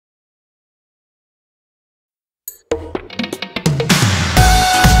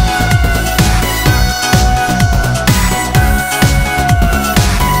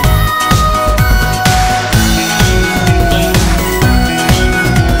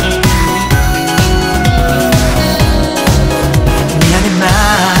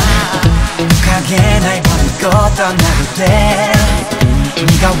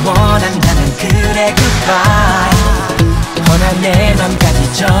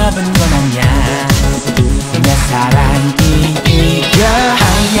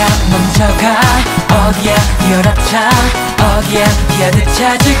뛰어라차 어디야 뛰어도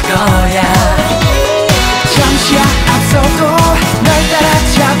찾을 거야. 잠시 앞서도 널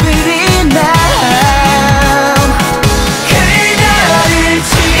따라잡으리 난 그녀를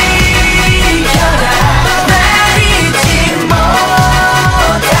지켜라. 날 잊지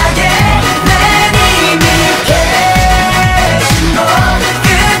못하게 난 이미 계신 곳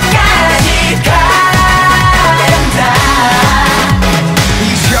끝까지 가련다.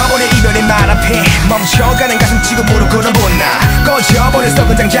 잊어버려 이별의 말 앞에 멈춰가는 가슴 치고 무릎 꿇어본다. 꺼져버린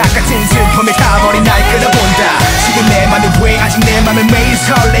썩은 장작 같은 슬픔에 타버린 날 끌어본다. 지금 내 맘이 왜 아직 내 맘을 매일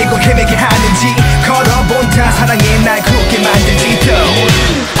설레고 헤매게 하는지 걸어본다. 사랑에 날 굳게 만들지 또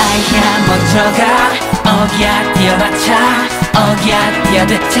아야 먼저 가 어디야 뛰어라차 어디야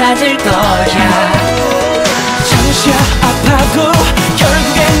뛰어도 찾을 거야. 잠시 아파도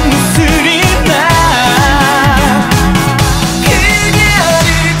결국엔 입술이 나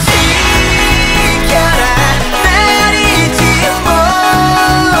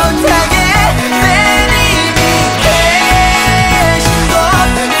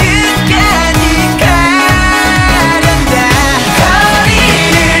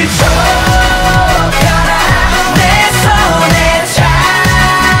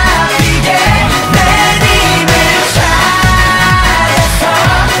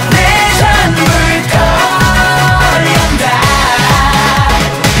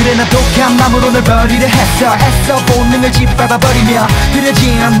난 독한 맘으로 널 버리려 했어 본능을 짓밟아버리며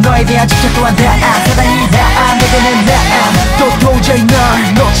흐려진 너에 대한 집착 또한 다안 사랑이다 내게 내 마음 또 도저히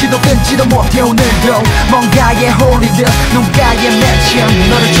널 놓지도 끊지도 못해 오늘도 뭔가에 홀린 듯 눈가에 맺힌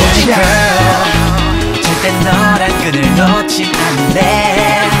너를 쫓아. 절대 너란 끈을 놓지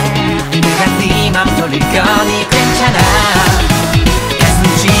않네. 내가 네 맘 돌릴 거니 괜찮아.